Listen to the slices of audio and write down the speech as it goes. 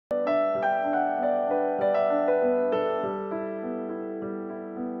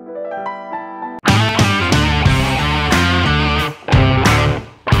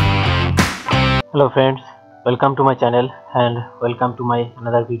Hello friends, welcome to my channel and welcome to my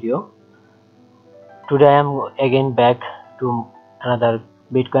another video. Today I am again back to another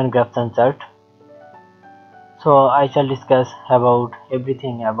Bitcoin graphs and chart. So I shall discuss about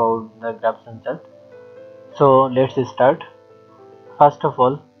everything about the graphs and chart. So let's start. First of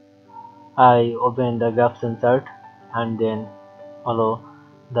all, I open the graphs and chart and then follow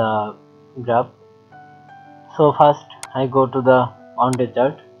the graph. So first I go to the on day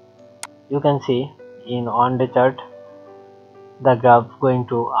chart. You can see in on day chart the graph going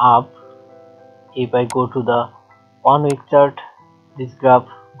to up. If I go to the 1 week chart, this graph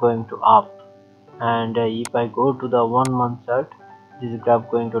going to up, and if I go to the 1 month chart, this graph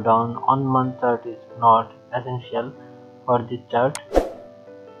going to down. 1 month chart is not essential for this chart.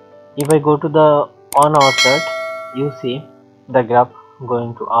 If I go to the 1 hour chart, you see the graph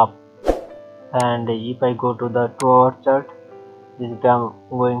going to up, and if I go to the 2 hour chart, this graph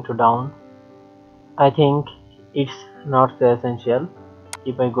going to down. I think it's not so essential.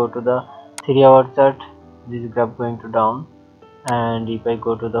 If I go to the 3 hour chart, this graph going to down, and if I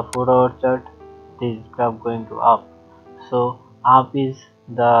go to the 4 hour chart, this graph going to up. So up is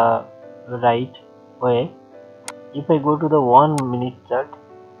the right way. If I go to the 1 minute chart,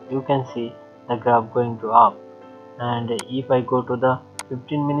 you can see the graph going to up, and if I go to the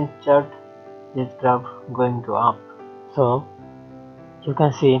 15-minute chart, this graph going to up. So you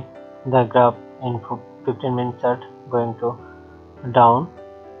can see the graph in 15-minute chart going to down.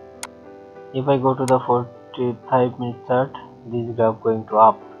 If I go to the 45-minute chart, this graph going to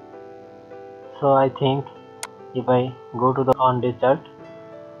up. So I think if I go to the on day chart,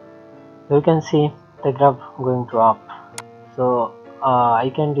 you can see the graph going to up. So I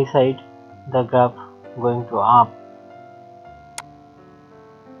can decide the graph going to up.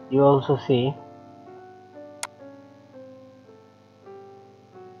 You also see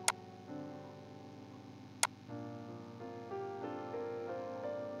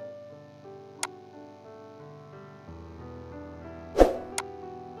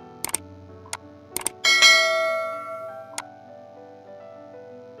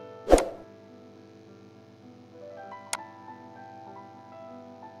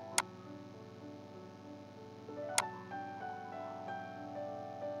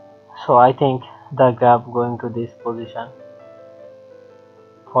so I think the graph going to this position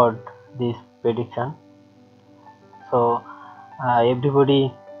for this prediction. So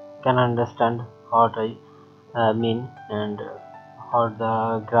everybody can understand what I mean and what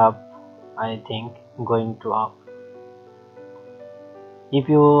the graph I think going to up. If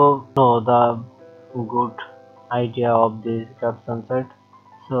you know the good idea of this graph sunset,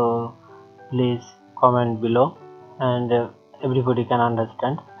 so please comment below and everybody can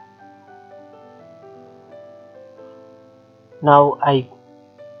understand. Now I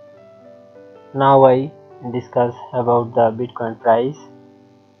discuss about the Bitcoin price.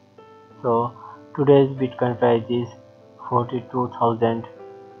 So today's Bitcoin price is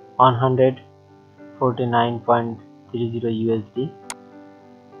 42,149.30 USD.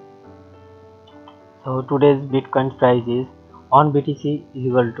 So today's Bitcoin price is on BTC is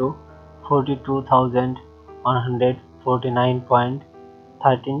equal to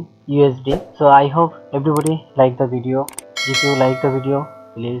 42,149.13 USD. So I hope everybody like the video. If you like the video,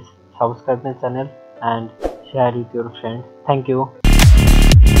 please subscribe my channel and share with your friends. Thank you.